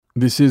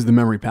This is the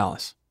Memory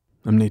Palace.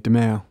 I'm Nate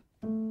DeMeo.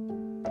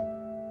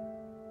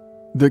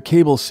 The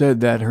cable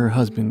said that her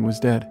husband was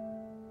dead.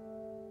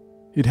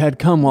 It had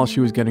come while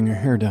she was getting her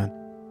hair done,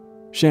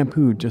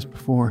 shampooed just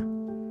before.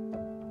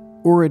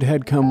 Or it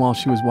had come while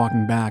she was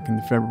walking back in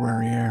the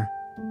February air,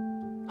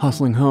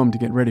 hustling home to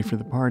get ready for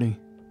the party.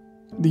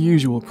 The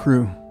usual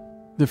crew,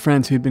 the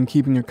friends who'd been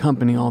keeping her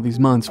company all these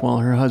months while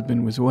her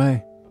husband was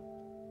away.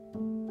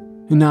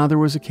 And now there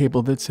was a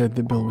cable that said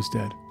that Bill was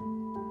dead.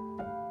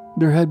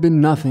 There had been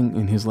nothing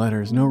in his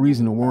letters, no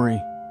reason to worry.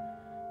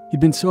 He'd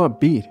been so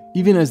upbeat,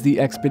 even as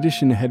the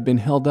expedition had been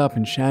held up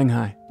in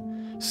Shanghai,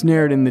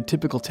 snared in the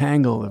typical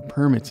tangle of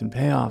permits and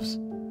payoffs.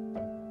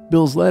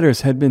 Bill's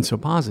letters had been so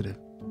positive.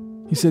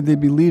 He said they'd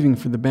be leaving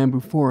for the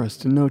bamboo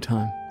forest in no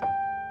time.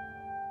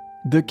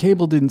 The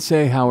cable didn't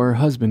say how her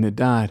husband had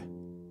died.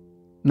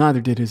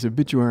 Neither did his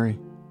obituary.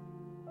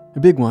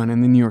 A big one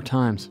in the New York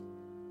Times,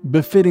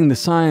 befitting the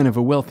scion of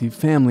a wealthy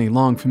family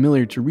long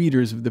familiar to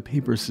readers of the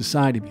paper's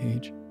society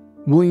page.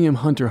 William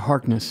Hunter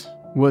Harkness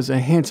was a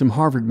handsome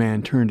Harvard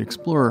man turned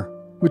explorer,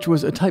 which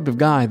was a type of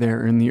guy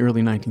there in the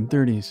early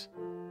 1930s.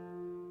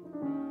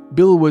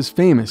 Bill was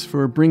famous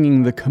for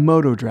bringing the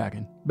Komodo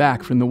dragon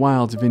back from the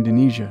wilds of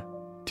Indonesia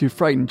to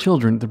frighten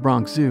children at the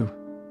Bronx Zoo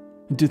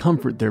and to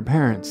comfort their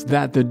parents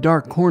that the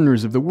dark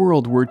corners of the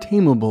world were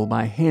tameable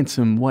by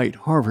handsome white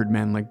Harvard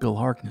men like Bill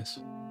Harkness.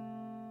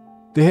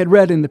 They had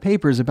read in the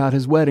papers about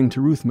his wedding to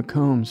Ruth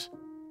McCombs,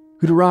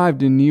 who'd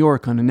arrived in New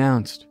York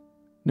unannounced,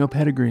 no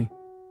pedigree,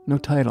 no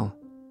title.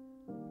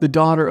 The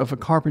daughter of a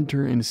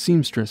carpenter and a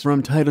seamstress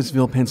from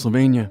Titusville,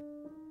 Pennsylvania,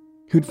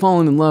 who'd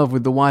fallen in love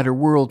with the wider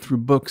world through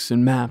books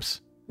and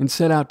maps and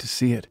set out to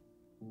see it.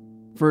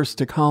 First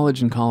to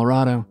college in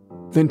Colorado,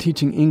 then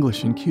teaching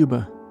English in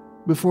Cuba,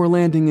 before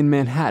landing in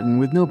Manhattan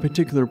with no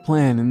particular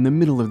plan in the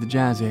middle of the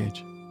Jazz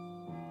Age.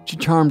 She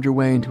charmed her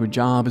way into a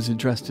job as a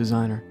dress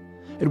designer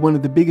at one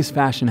of the biggest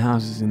fashion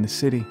houses in the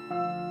city.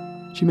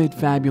 She made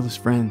fabulous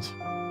friends.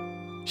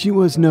 She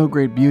was no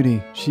great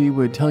beauty, she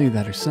would tell you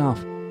that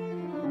herself.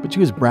 But she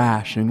was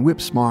brash and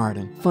whip-smart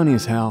and funny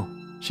as hell.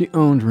 She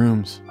owned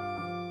rooms.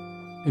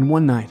 And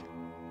one night,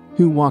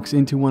 who walks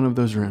into one of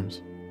those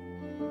rooms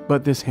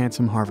but this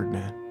handsome Harvard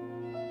man?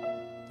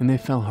 And they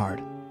fell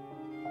hard.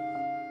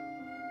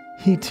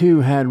 He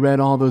too had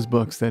read all those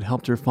books that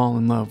helped her fall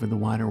in love with the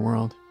wider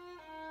world.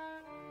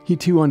 He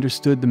too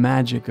understood the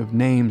magic of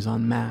names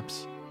on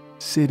maps,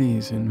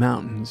 cities and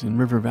mountains and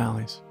river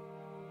valleys.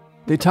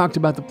 They talked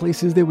about the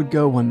places they would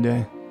go one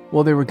day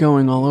while they were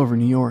going all over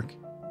New York.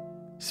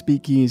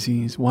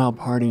 Speakeasies, wild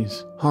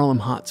parties, Harlem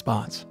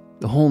hotspots,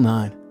 the whole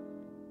nine.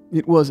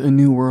 It was a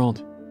new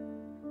world.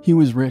 He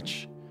was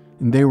rich,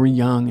 and they were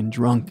young and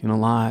drunk and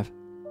alive.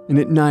 And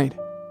at night,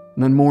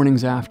 and on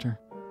mornings after,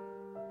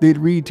 they'd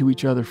read to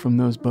each other from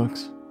those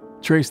books,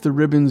 trace the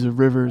ribbons of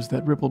rivers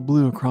that rippled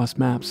blue across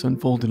maps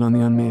unfolded on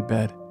the unmade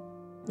bed,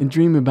 and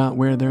dream about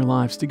where their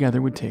lives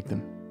together would take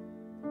them.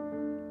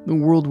 The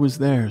world was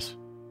theirs,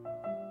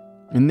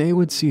 and they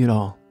would see it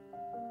all.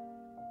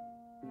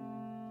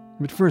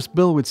 But first,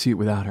 Bill would see it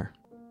without her.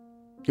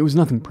 It was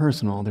nothing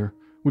personal. There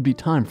would be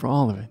time for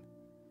all of it.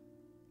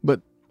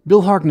 But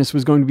Bill Harkness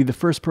was going to be the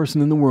first person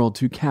in the world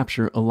to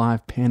capture a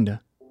live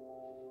panda.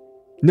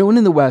 No one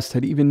in the West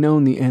had even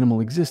known the animal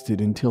existed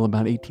until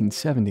about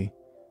 1870.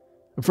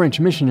 A French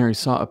missionary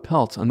saw a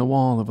pelt on the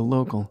wall of a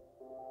local.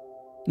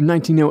 In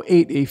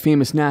 1908, a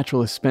famous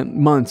naturalist spent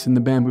months in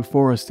the bamboo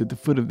forest at the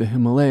foot of the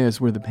Himalayas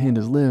where the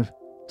pandas live,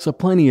 saw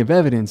plenty of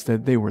evidence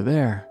that they were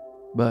there,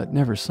 but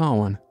never saw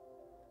one.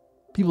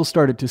 People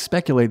started to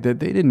speculate that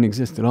they didn't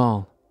exist at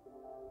all.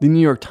 The New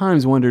York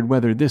Times wondered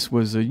whether this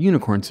was a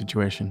unicorn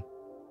situation.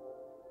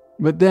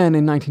 But then,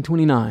 in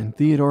 1929,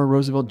 Theodore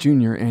Roosevelt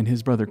Jr. and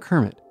his brother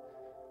Kermit,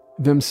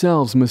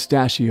 themselves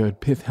mustachioed,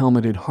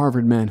 pith-helmeted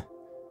Harvard men,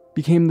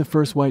 became the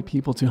first white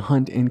people to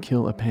hunt and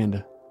kill a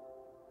panda.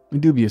 A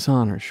dubious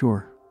honor,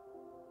 sure.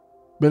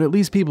 But at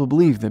least people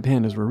believed that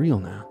pandas were real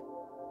now.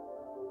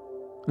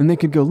 And they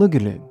could go look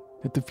at it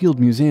at the Field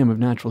Museum of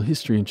Natural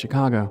History in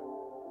Chicago,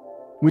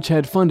 which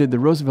had funded the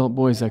Roosevelt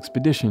Boys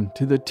expedition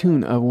to the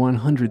tune of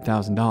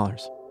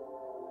 $100,000.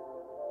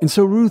 And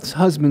so Ruth's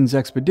husband's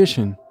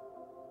expedition,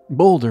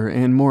 bolder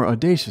and more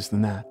audacious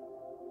than that,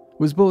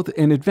 was both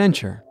an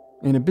adventure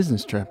and a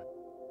business trip.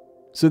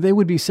 So they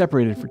would be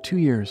separated for 2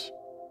 years,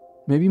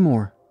 maybe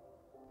more.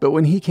 But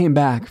when he came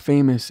back,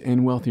 famous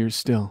and wealthier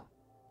still,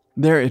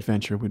 their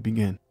adventure would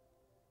begin.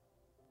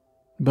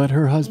 But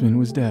her husband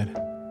was dead,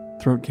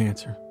 throat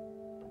cancer.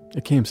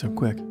 It came so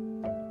quick,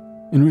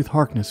 and Ruth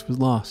Harkness was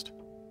lost.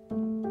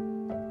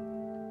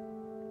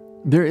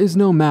 There is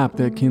no map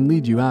that can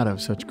lead you out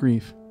of such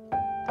grief.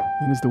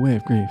 It is the way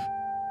of grief.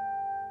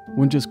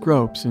 One just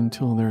gropes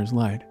until there is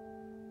light.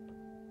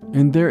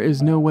 And there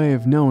is no way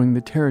of knowing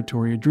the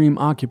territory a dream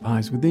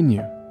occupies within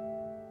you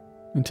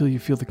until you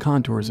feel the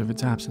contours of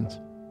its absence.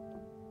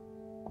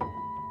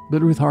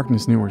 But Ruth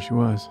Harkness knew where she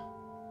was.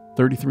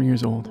 33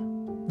 years old,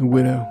 a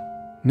widow,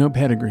 no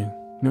pedigree,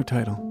 no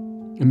title,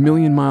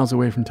 1,000,000 miles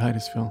away from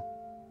Titusville,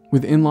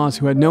 with in-laws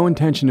who had no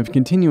intention of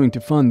continuing to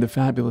fund the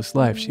fabulous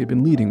life she had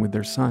been leading with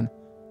their son.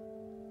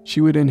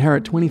 she would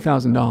inherit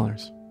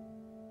 $20,000,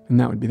 and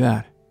that would be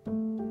that.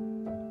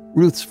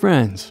 Ruth's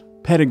friends,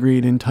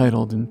 pedigreed,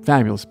 entitled, and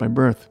fabulous by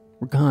birth,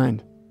 were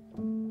kind,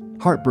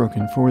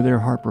 heartbroken for their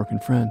heartbroken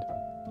friend,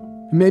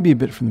 and maybe a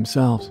bit for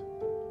themselves,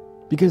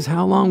 because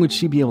how long would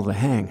she be able to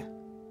hang?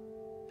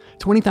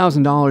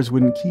 $20,000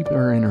 wouldn't keep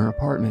her in her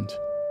apartment,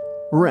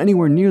 or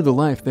anywhere near the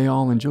life they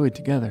all enjoyed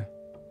together.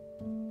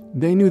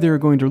 They knew they were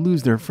going to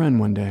lose their friend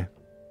one day.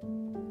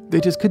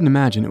 They just couldn't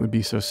imagine it would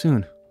be so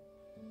soon.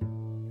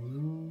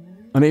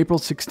 On April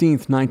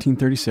 16th,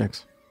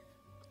 1936,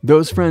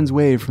 those friends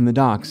waved from the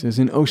docks as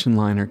an ocean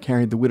liner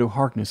carried the widow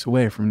Harkness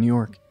away from New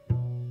York.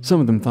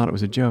 Some of them thought it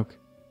was a joke.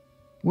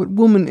 What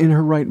woman in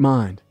her right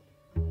mind?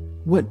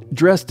 What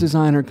dress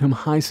designer come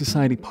high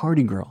society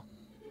party girl,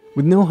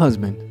 with no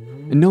husband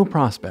and no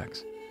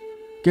prospects,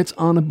 gets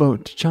on a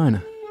boat to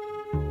China?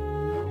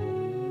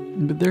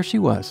 But there she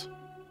was,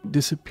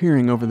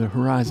 disappearing over the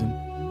horizon,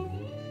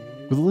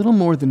 with little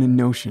more than a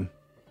notion,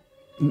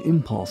 an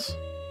impulse,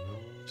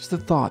 just a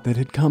thought that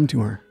had come to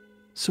her,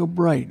 so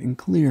bright and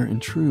clear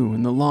and true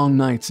in the long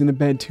nights in a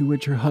bed to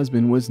which her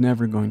husband was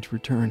never going to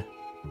return.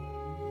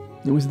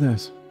 It was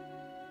this.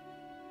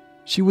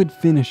 She would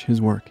finish his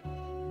work.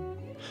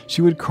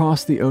 She would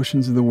cross the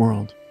oceans of the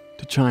world,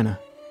 to China,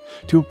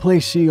 to a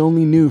place she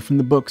only knew from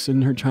the books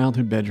in her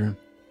childhood bedroom.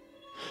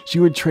 She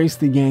would trace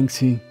the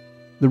Yangtze,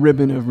 the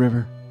ribbon of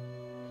river.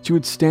 She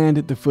would stand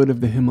at the foot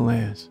of the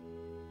Himalayas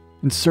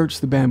and search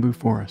the bamboo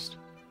forest,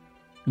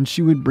 and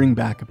she would bring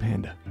back a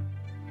panda.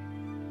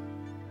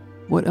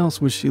 What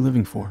else was she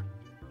living for?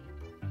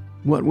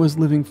 What was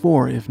living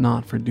for if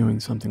not for doing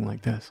something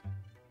like this?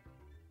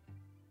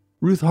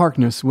 Ruth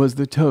Harkness was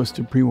the toast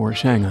of pre-war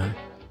Shanghai,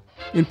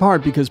 in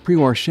part because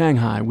pre-war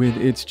Shanghai, with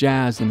its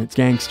jazz and its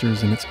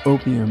gangsters and its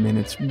opium and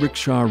its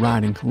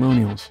rickshaw-riding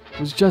colonials,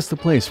 was just the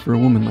place for a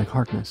woman like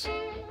Harkness,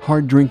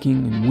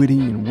 hard-drinking and witty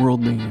and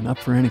worldly and up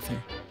for anything.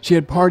 She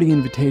had party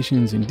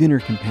invitations and dinner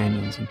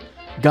companions and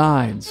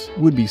guides,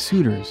 would-be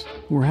suitors,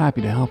 who were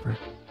happy to help her.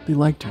 They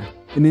liked her.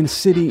 And in a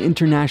city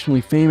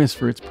internationally famous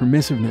for its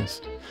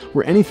permissiveness,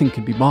 where anything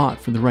could be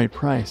bought for the right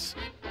price,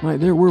 why,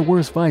 there were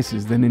worse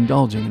vices than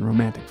indulging in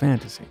romantic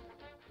fantasy.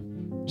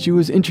 She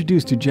was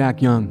introduced to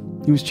Jack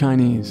Young. He was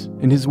Chinese,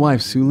 and his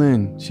wife, Su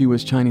Lin, she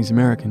was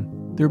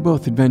Chinese-American. They were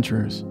both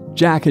adventurers.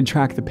 Jack had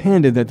tracked the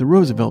panda that the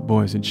Roosevelt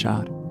boys had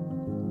shot,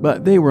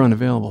 but they were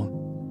unavailable,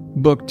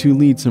 booked to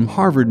lead some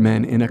Harvard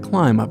men in a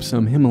climb up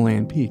some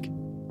Himalayan peak.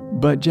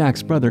 But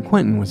Jack's brother,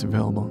 Quentin, was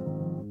available.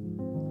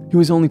 He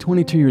was only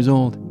 22 years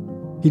old.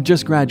 He'd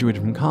just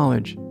graduated from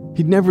college.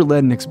 He'd never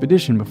led an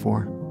expedition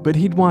before, but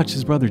he'd watched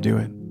his brother do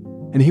it.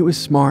 And he was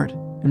smart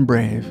and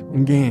brave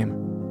and game,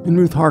 and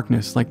Ruth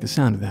Harkness liked the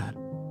sound of that.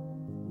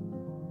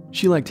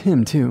 She liked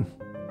him, too.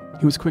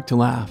 He was quick to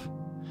laugh.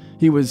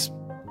 He was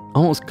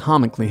almost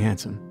comically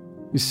handsome.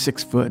 He was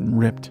 6 foot and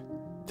ripped,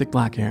 thick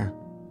black hair.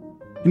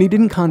 And he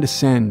didn't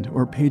condescend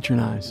or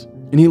patronize.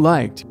 And he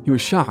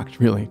was shocked,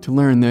 really, to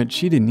learn that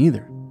she didn't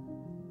either.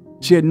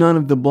 She had none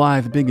of the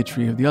blithe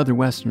bigotry of the other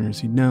Westerners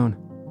he'd known.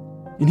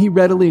 And he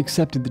readily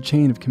accepted the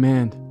chain of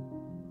command.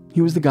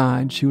 He was the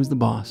guide, she was the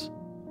boss.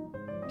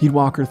 He'd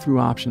walk her through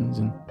options,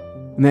 and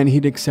then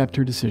he'd accept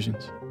her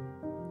decisions.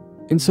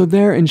 And so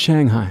there in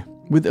Shanghai,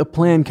 with a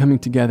plan coming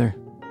together,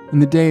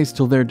 and the days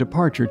till their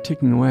departure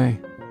ticking away,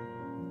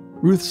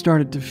 Ruth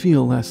started to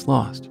feel less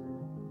lost,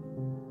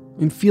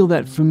 and feel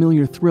that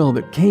familiar thrill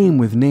that came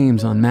with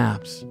names on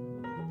maps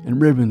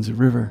and ribbons of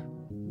river.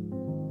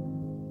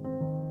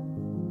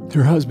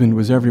 Her husband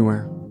was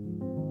everywhere,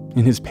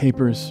 in his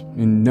papers,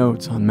 in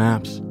notes on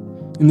maps,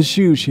 in the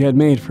shoes she had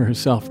made for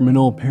herself from an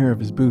old pair of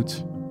his boots,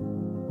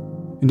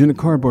 and in a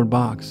cardboard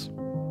box.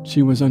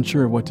 She was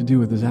unsure of what to do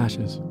with his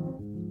ashes.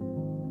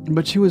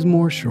 But she was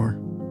more sure,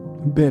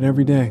 a bit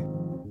every day,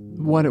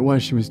 of what it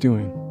was she was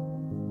doing,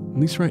 at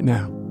least right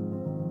now,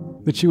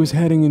 that she was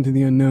heading into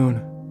the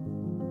unknown,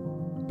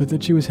 but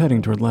that she was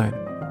heading toward light.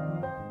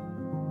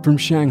 From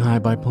Shanghai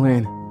by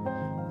plane,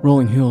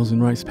 rolling hills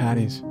and rice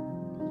paddies,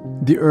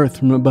 the earth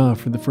from above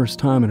for the first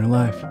time in her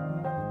life,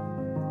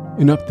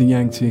 and up the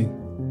Yangtze,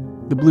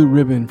 the blue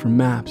ribbon from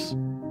maps,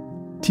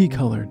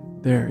 tea-colored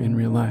there in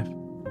real life,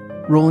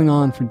 rolling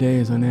on for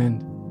days on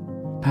end,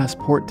 past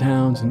port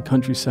towns and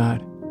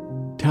countryside,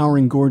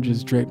 towering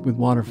gorges draped with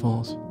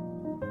waterfalls,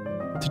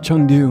 to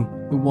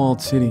Chengdu, the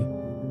walled city,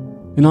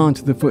 and on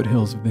to the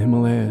foothills of the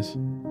Himalayas.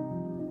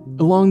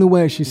 Along the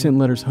way, she sent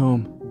letters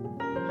home,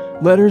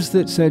 letters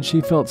that said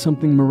she felt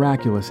something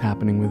miraculous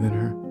happening within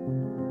her.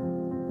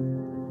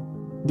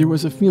 There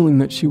was a feeling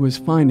that she was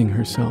finding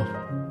herself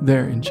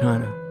there in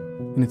China,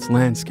 in its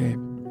landscape,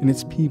 in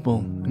its people,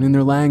 and in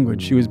their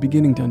language she was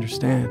beginning to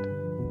understand,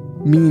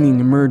 meaning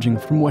emerging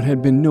from what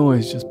had been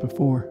noise just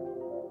before.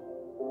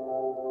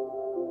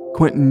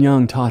 Quentin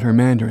Young taught her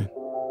Mandarin,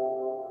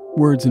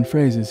 words and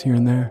phrases here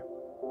and there.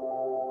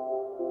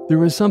 There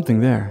was something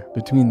there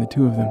between the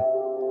two of them,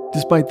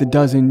 despite the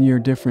dozen-year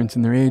difference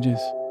in their ages,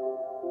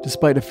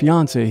 despite a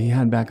fiancé he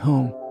had back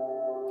home,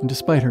 and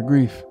despite her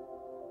grief.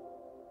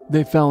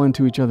 They fell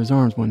into each other's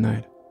arms one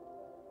night.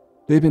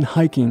 They'd been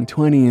hiking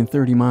 20 and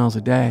 30 miles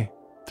a day,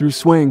 through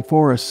swaying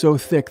forests so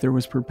thick there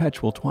was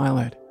perpetual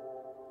twilight,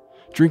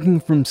 drinking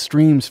from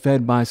streams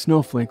fed by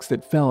snowflakes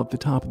that fell at the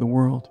top of the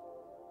world.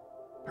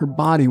 Her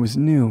body was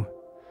new,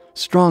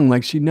 strong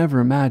like she'd never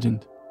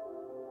imagined.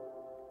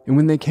 And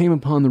when they came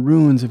upon the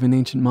ruins of an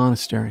ancient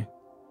monastery,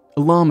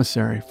 a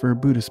lamasery for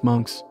Buddhist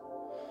monks,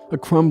 a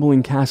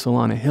crumbling castle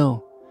on a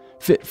hill,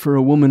 fit for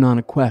a woman on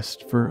a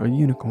quest for a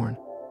unicorn,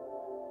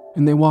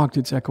 and they walked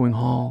its echoing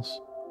halls,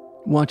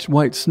 watched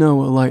white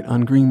snow alight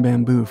on green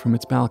bamboo from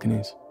its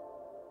balconies.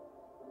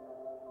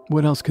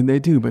 What else could they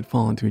do but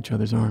fall into each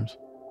other's arms?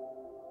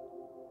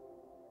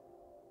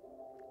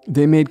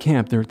 They made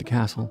camp there at the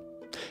castle.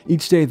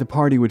 Each day the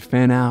party would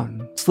fan out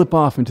and slip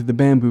off into the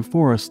bamboo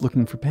forest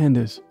looking for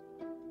pandas.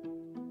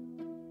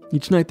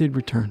 Each night they'd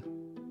return,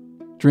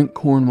 drink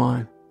corn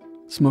wine,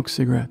 smoke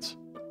cigarettes.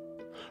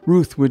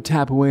 Ruth would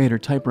tap away at her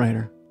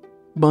typewriter,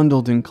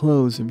 bundled in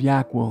clothes of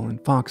yak wool and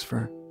fox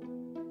fur.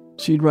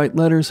 She'd write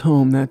letters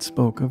home that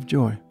spoke of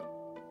joy.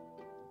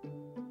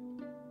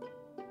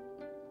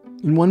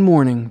 And one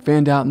morning,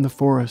 fanned out in the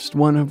forest,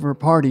 one of her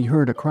party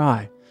heard a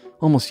cry,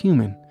 almost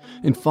human,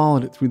 and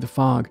followed it through the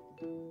fog.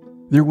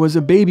 There was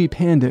a baby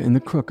panda in the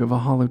crook of a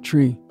hollow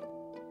tree.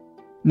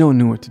 No one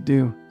knew what to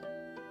do.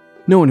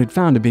 No one had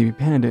found a baby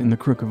panda in the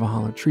crook of a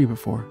hollow tree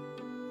before.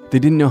 They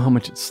didn't know how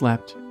much it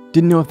slept,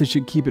 didn't know if they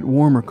should keep it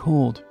warm or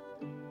cold,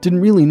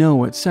 didn't really know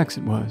what sex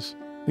it was.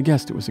 They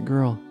guessed it was a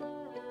girl.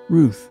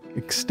 Ruth,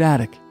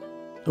 ecstatic,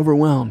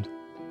 overwhelmed,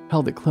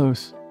 held it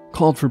close,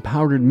 called for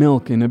powdered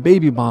milk and a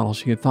baby bottle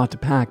she had thought to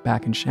pack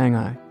back in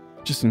Shanghai,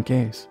 just in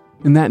case.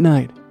 And that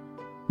night,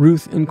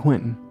 Ruth and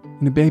Quentin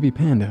and a baby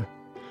panda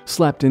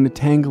slept in a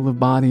tangle of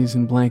bodies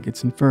and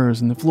blankets and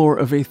furs on the floor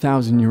of a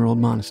 1,000-year-old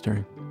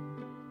monastery.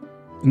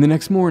 And the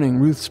next morning,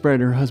 Ruth spread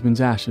her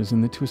husband's ashes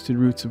in the twisted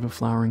roots of a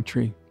flowering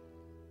tree.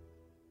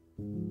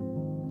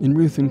 And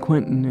Ruth and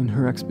Quentin and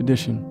her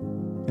expedition,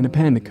 and a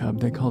panda cub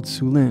they called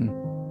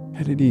Sulin,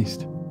 headed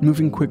east,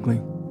 moving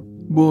quickly,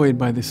 buoyed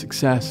by the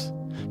success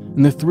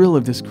and the thrill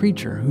of this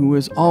creature who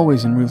was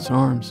always in Ruth's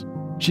arms.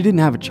 She didn't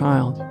have a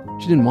child.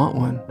 She didn't want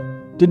one.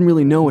 Didn't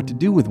really know what to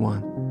do with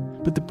one.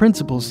 But the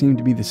principles seemed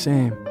to be the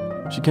same.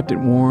 She kept it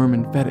warm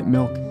and fed it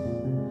milk.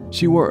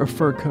 She wore a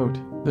fur coat.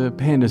 The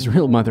panda's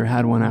real mother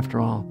had one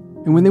after all.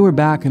 And when they were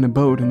back in a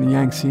boat in the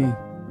Yangtze,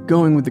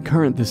 going with the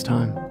current this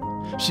time,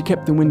 she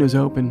kept the windows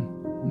open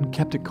and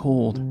kept it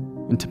cold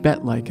and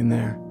Tibet-like in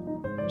there.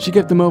 She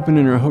kept them open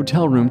in her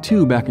hotel room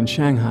too back in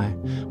Shanghai,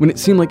 when it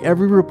seemed like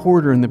every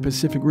reporter in the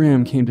Pacific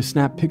Rim came to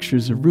snap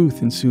pictures of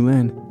Ruth and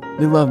Sulin.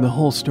 They loved the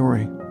whole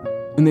story.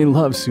 And they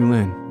loved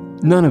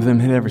Sulin. None of them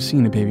had ever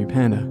seen a baby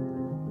panda.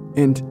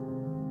 And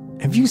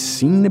have you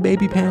seen a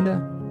baby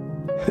panda?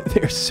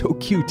 They're so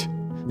cute.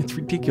 It's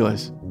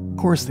ridiculous. Of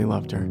course they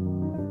loved her.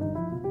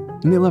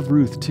 And they loved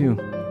Ruth too.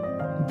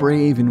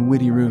 Brave and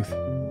witty Ruth,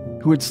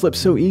 who had slipped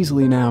so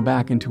easily now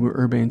back into her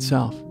urbane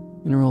self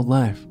in her old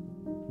life.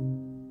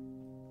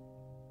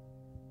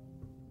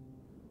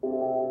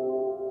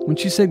 When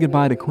she said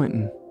goodbye to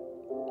Quentin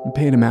and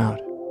paid him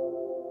out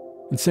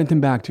and sent him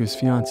back to his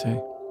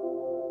fiancée,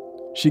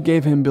 she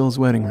gave him Bill's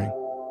wedding ring.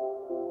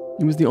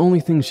 It was the only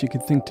thing she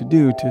could think to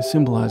do to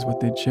symbolize what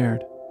they'd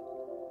shared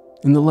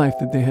and the life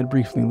that they had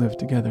briefly lived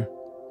together.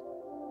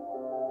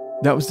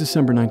 That was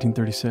December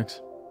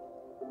 1936.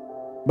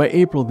 By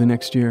April the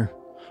next year,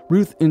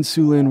 Ruth and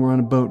Sulin were on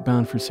a boat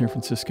bound for San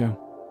Francisco.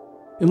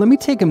 And let me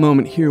take a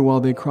moment here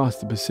while they crossed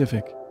the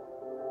Pacific,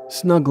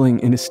 snuggling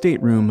in a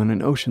stateroom on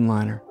an ocean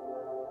liner,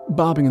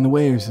 bobbing in the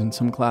waves in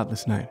some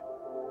cloudless night.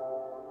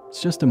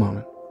 It's just a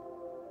moment.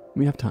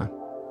 We have time.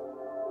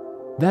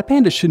 That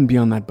panda shouldn't be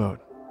on that boat.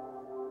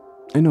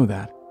 I know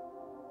that.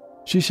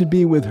 She should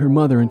be with her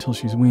mother until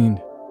she's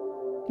weaned,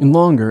 and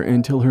longer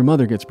until her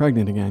mother gets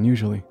pregnant again,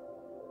 usually,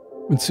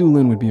 when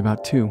Sulin would be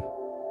about 2.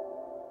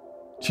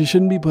 She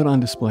shouldn't be put on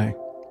display.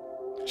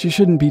 She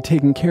shouldn't be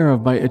taken care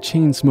of by a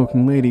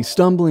chain-smoking lady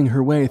stumbling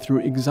her way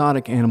through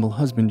exotic animal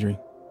husbandry.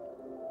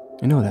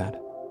 I know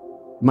that.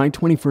 My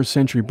 21st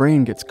century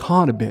brain gets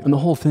caught a bit on the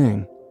whole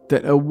thing,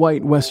 that a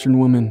white Western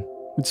woman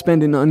would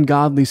spend an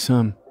ungodly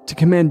sum to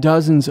command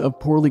dozens of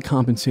poorly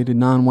compensated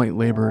non-white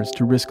laborers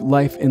to risk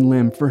life and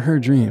limb for her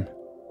dream.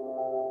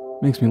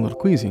 Makes me a little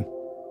queasy.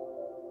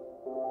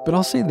 But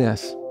I'll say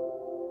this.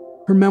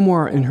 Her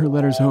memoir and her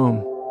letters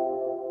home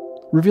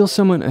reveal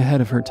someone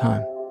ahead of her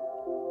time,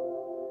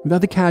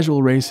 without the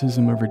casual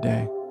racism of her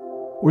day,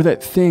 or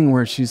that thing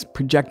where she's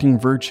projecting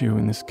virtue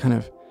in this kind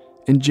of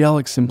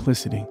angelic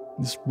simplicity,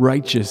 this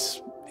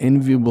righteous,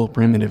 enviable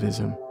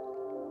primitivism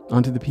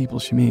onto the people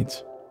she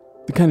meets.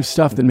 The kind of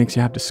stuff that makes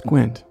you have to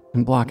squint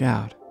and block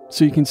out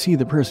so you can see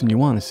the person you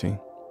want to see.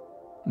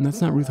 And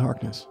that's not Ruth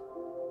Harkness.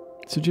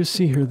 So just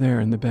see her there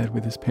in the bed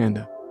with this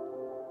panda,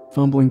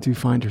 fumbling to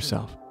find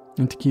herself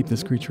and to keep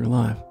this creature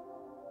alive.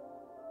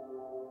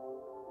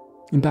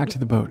 And back to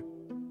the boat,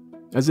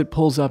 as it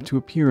pulls up to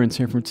a pier in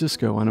San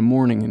Francisco on a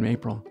morning in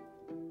April.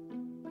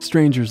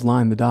 Strangers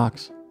line the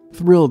docks,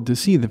 thrilled to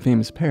see the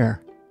famous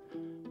pair,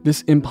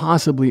 this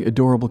impossibly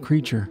adorable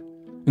creature,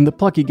 and the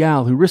plucky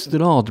gal who risked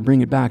it all to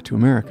bring it back to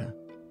America,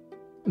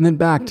 and then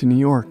back to New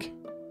York,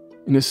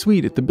 in a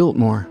suite at the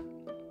Biltmore.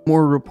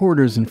 More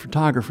reporters and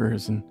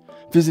photographers and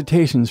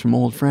visitations from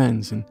old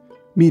friends and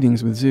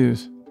meetings with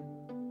zoos.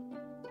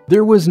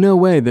 There was no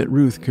way that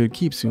Ruth could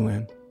keep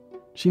Sulin.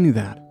 She knew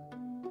that.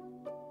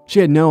 She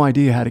had no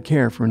idea how to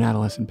care for an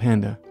adolescent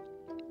panda,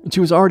 and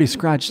she was already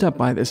scratched up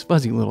by this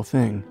fuzzy little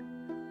thing.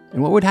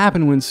 And what would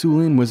happen when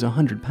Sulin was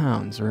 100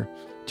 pounds or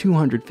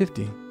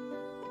 250?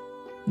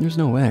 There's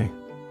no way.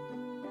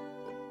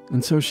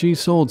 And so she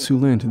sold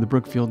Sulin to the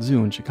Brookfield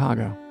Zoo in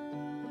Chicago.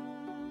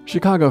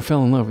 Chicago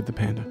fell in love with the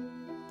panda.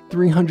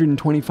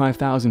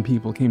 325,000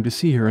 people came to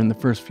see her in the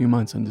first few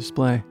months on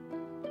display.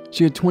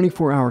 She had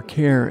 24-hour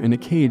care in a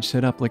cage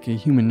set up like a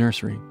human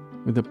nursery,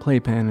 with a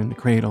playpen and a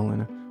cradle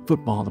and a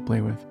football to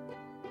play with.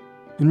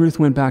 And Ruth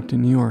went back to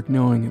New York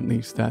knowing at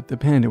least that the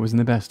panda was in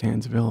the best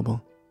hands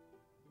available.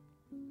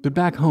 But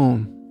back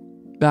home,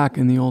 back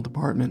in the old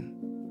apartment,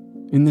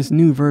 in this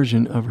new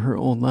version of her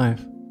old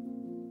life,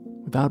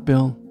 without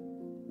Bill,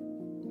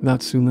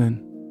 without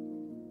Sulin,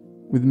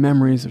 with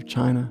memories of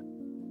China,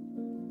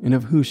 and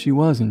of who she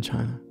was in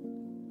China,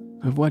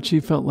 of what she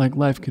felt like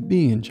life could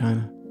be in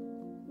China.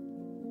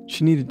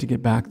 She needed to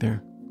get back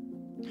there.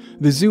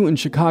 The zoo in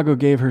Chicago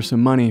gave her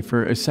some money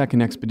for a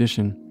second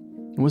expedition.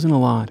 It wasn't a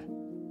lot,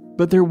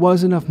 but there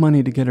was enough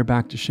money to get her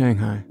back to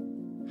Shanghai,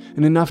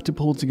 and enough to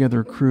pull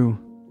together a crew.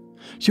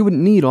 She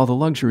wouldn't need all the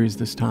luxuries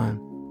this time,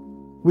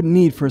 wouldn't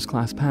need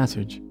first-class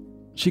passage.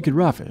 She could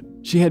rough it.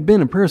 She had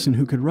been a person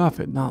who could rough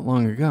it not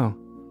long ago.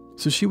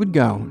 So she would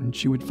go, and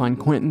she would find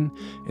Quentin,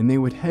 and they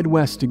would head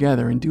west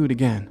together and do it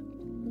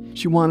again.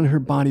 She wanted her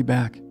body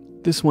back.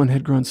 This one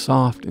had grown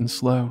soft and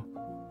slow,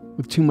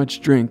 with too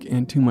much drink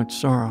and too much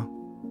sorrow.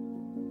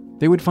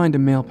 They would find a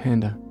male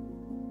panda,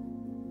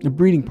 a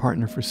breeding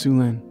partner for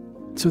Sulin,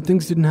 so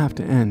things didn't have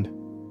to end.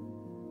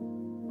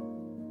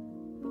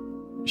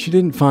 She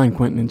didn't find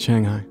Quentin in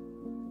Shanghai,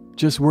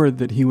 just word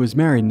that he was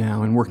married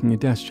now and working a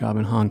desk job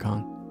in Hong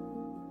Kong.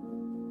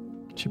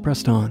 She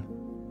pressed on,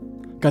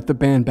 got the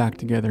band back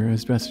together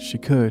as best as she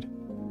could,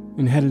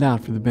 and headed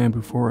out for the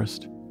bamboo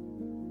forest.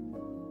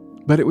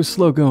 But it was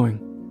slow going,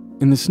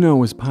 and the snow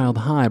was piled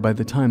high by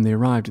the time they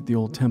arrived at the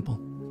old temple.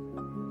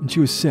 And she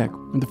was sick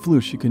with the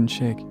flu she couldn't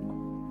shake.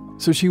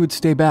 So she would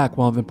stay back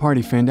while the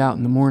party fanned out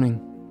in the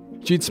morning.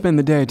 She'd spend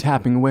the day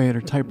tapping away at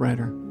her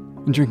typewriter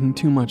and drinking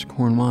too much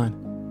corn wine,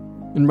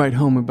 and write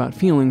home about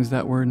feelings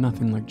that were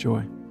nothing like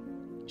joy.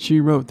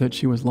 She wrote that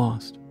she was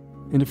lost,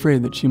 and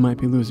afraid that she might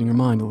be losing her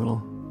mind a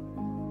little.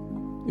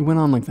 It went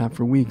on like that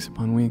for weeks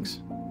upon weeks.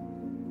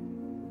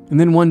 And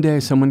then one day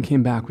someone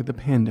came back with a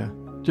panda,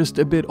 just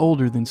a bit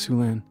older than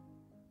Sulin.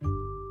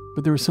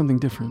 But there was something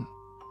different.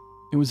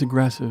 It was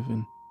aggressive,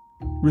 and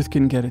Ruth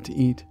couldn't get it to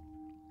eat.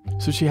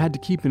 So she had to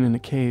keep it in a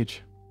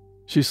cage.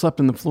 She slept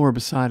on the floor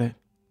beside it,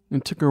 and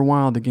it took her a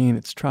while to gain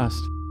its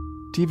trust,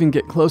 to even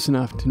get close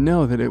enough to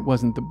know that it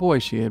wasn't the boy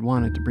she had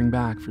wanted to bring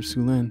back for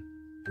Sulin.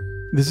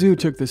 The zoo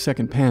took the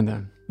second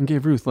panda and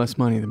gave Ruth less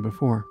money than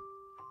before.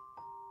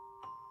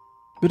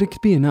 But it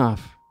could be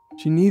enough.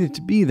 She needed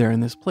to be there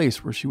in this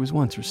place where she was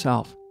once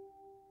herself.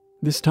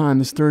 This time,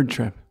 this third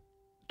trip,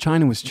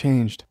 China was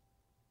changed.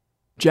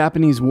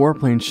 Japanese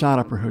warplanes shot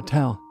up her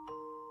hotel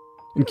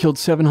and killed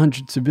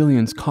 700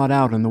 civilians caught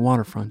out on the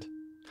waterfront.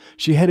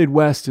 She headed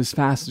west as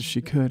fast as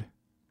she could,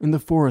 and the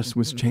forest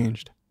was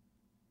changed.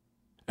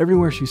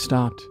 Everywhere she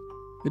stopped,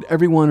 at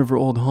every one of her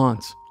old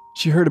haunts,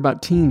 she heard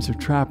about teams of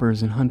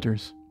trappers and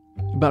hunters,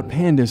 about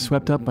pandas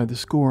swept up by the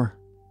score,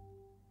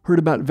 heard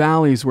about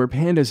valleys where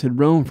pandas had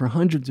roamed for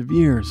hundreds of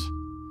years,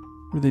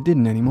 where they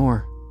didn't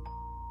anymore.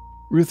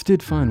 Ruth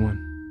did find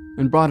one,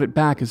 and brought it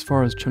back as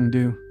far as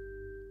Chengdu,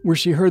 where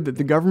she heard that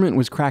the government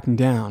was cracking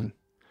down.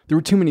 There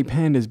were too many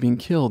pandas being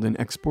killed and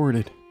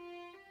exported.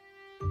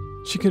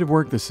 She could have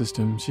worked the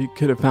system. She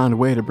could have found a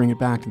way to bring it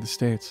back to the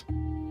States.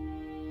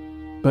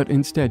 But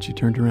instead she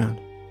turned around,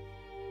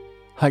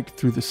 hiked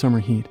through the summer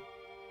heat,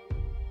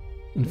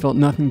 and felt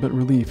nothing but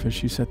relief as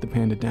she set the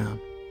panda down.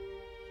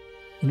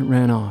 And it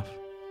ran off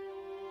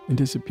and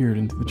disappeared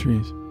into the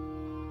trees.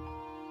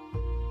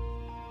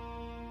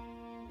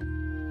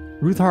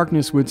 Ruth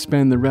Harkness would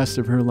spend the rest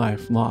of her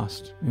life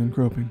lost and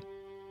groping.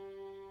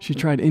 She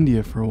tried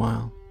India for a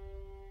while.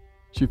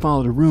 She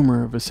followed a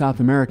rumor of a South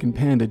American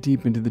panda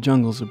deep into the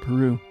jungles of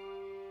Peru,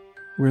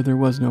 where there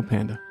was no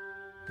panda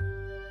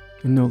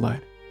and no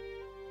light.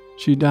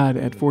 She died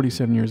at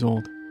 47 years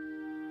old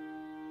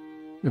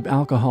of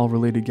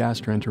alcohol-related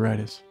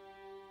gastroenteritis.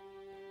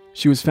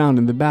 She was found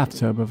in the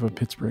bathtub of a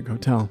Pittsburgh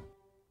hotel.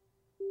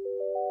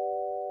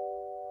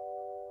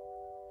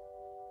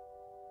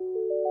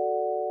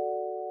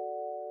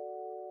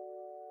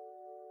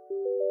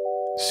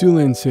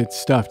 Sulin sits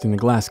stuffed in a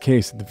glass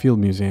case at the Field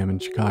Museum in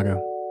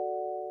Chicago.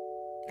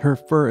 Her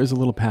fur is a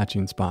little patchy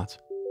in spots.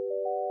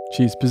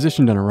 She's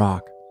positioned on a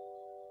rock.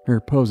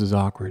 Her pose is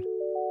awkward.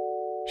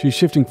 She's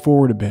shifting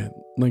forward a bit,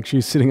 like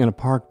she's sitting on a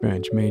park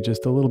bench made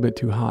just a little bit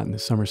too hot in the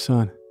summer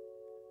sun.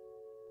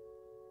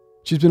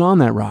 She's been on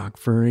that rock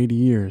for 80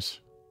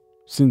 years,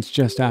 since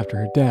just after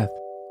her death,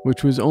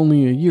 which was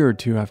only a year or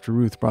two after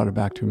Ruth brought her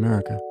back to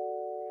America.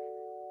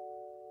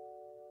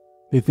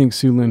 They think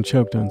Su Lin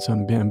choked on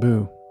some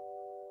bamboo,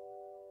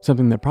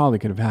 something that probably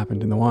could have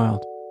happened in the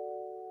wild.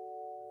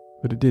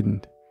 But it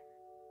didn't.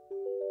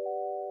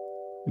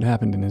 It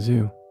happened in a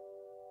zoo,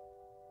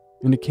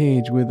 in a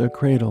cage with a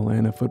cradle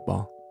and a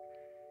football.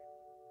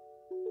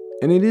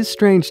 And it is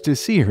strange to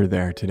see her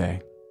there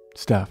today,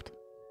 stuffed.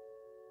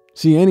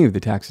 See any of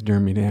the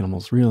taxidermied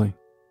animals, really,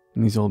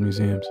 in these old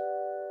museums.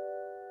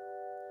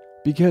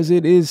 Because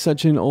it is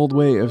such an old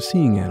way of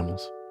seeing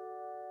animals.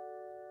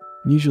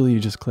 Usually you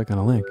just click on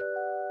a link,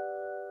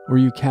 or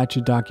you catch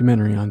a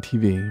documentary on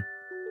TV,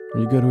 or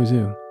you go to a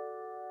zoo.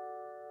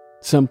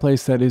 Some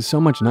place that is so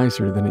much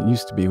nicer than it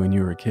used to be when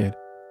you were a kid.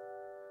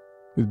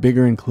 With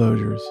bigger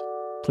enclosures,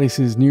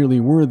 places nearly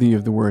worthy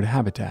of the word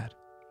habitat.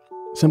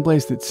 Some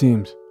place that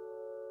seems,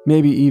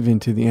 maybe even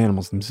to the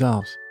animals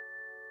themselves,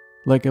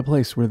 like a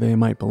place where they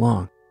might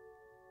belong.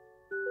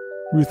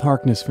 Ruth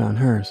Harkness found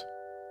hers,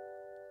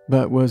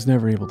 but was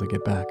never able to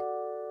get back.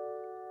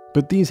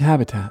 But these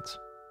habitats,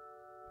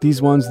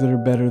 these ones that are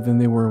better than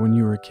they were when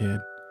you were a kid,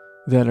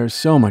 that are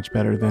so much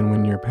better than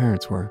when your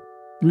parents were,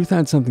 Ruth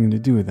had something to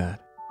do with that.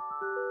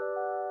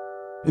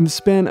 In the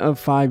span of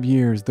 5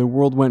 years, the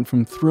world went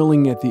from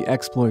thrilling at the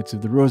exploits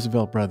of the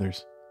Roosevelt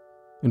brothers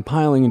and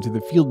piling into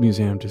the Field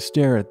Museum to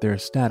stare at their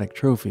static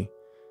trophy,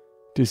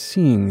 to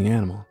seeing the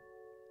animal,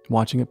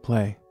 watching it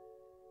play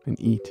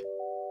and eat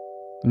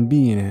and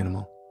be an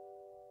animal.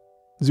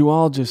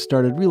 Zoologists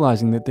started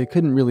realizing that they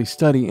couldn't really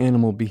study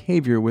animal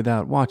behavior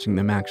without watching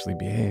them actually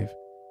behave.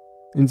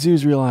 And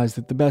zoos realized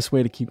that the best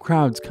way to keep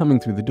crowds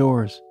coming through the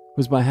doors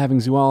was by having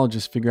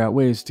zoologists figure out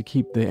ways to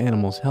keep the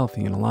animals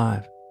healthy and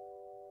alive.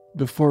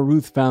 Before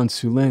Ruth found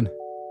Su Lin,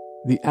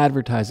 the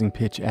advertising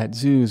pitch at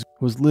zoos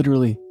was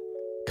literally,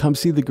 "Come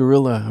see the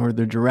gorilla or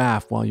the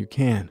giraffe while you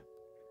can.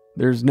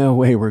 There's no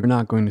way we're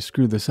not going to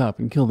screw this up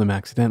and kill them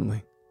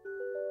accidentally."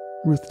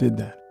 Ruth did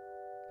that.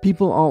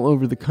 People all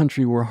over the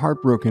country were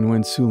heartbroken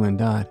when Su Lin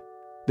died.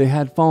 They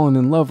had fallen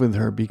in love with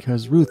her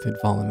because Ruth had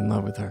fallen in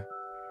love with her.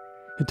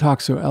 It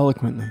talked so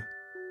eloquently,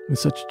 with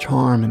such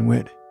charm and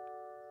wit,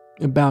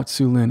 about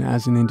Su Lin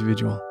as an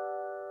individual,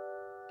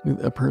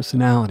 with a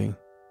personality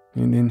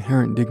and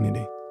inherent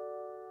dignity.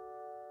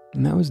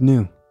 And that was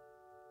new.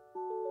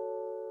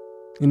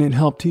 And it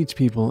helped teach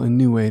people a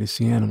new way to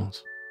see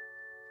animals,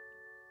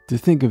 to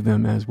think of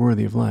them as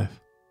worthy of life.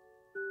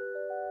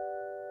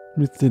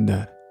 Ruth did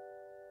that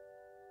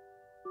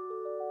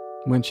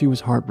when she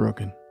was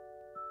heartbroken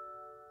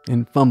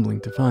and fumbling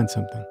to find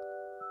something,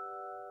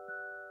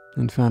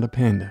 and found a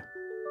panda,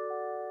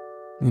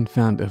 and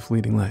found a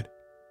fleeting light.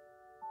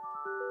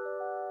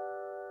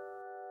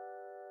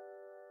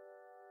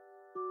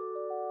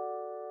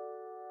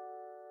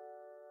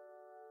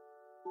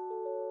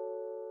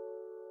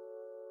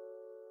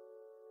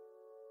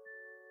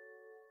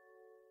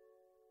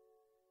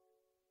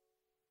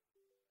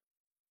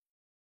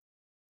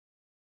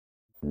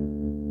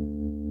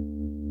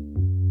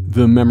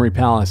 The Memory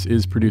Palace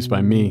is produced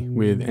by me,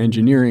 with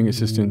engineering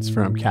assistance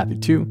from Kathy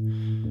Tu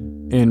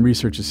and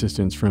research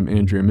assistance from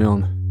Andrea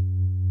Milne.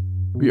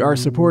 We are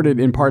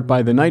supported in part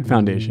by the Knight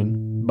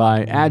Foundation,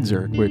 by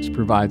AdZerk, which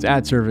provides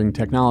ad-serving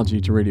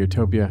technology to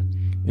Radiotopia,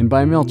 and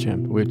by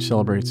MailChimp, which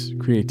celebrates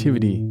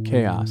creativity,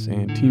 chaos,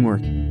 and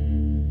teamwork.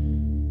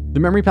 The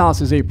Memory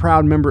Palace is a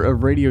proud member of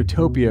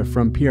Radiotopia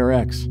from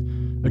PRX,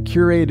 a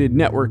curated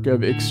network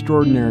of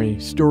extraordinary,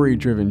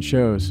 story-driven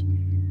shows.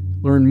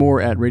 Learn more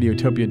at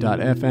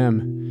radiotopia.fm.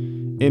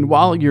 And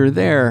while you're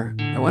there,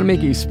 I want to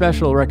make a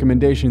special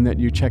recommendation that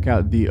you check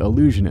out The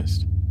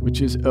Illusionist,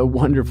 which is a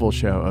wonderful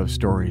show of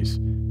stories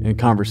and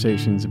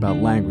conversations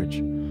about language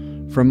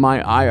from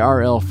my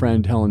IRL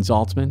friend Helen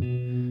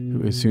Zaltzman,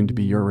 who is soon to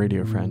be your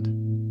radio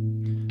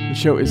friend. The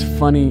show is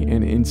funny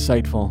and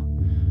insightful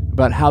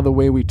about how the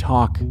way we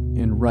talk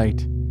and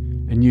write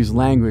and use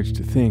language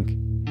to think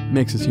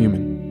makes us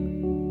human.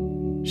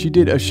 She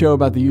did a show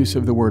about the use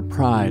of the word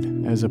pride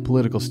as a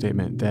political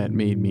statement that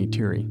made me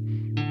teary.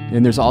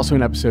 And there's also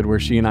an episode where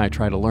she and I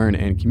try to learn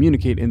and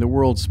communicate in the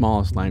world's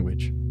smallest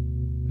language.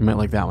 You might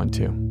like that one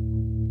too.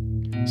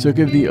 So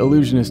give The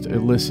Illusionist a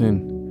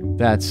listen.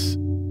 That's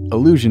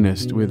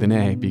Illusionist with an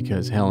A,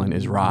 because Helen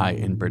is wry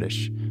and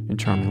British and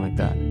charming like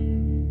that.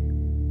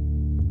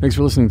 Thanks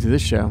for listening to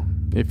this show.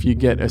 If you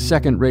get a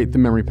second, rate The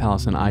Memory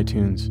Palace on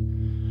iTunes,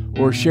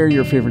 or share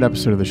your favorite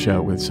episode of the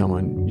show with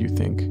someone you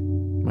think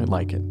might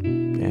like it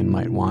and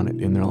might want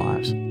it in their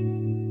lives.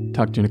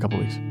 Talk to you in a couple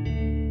weeks.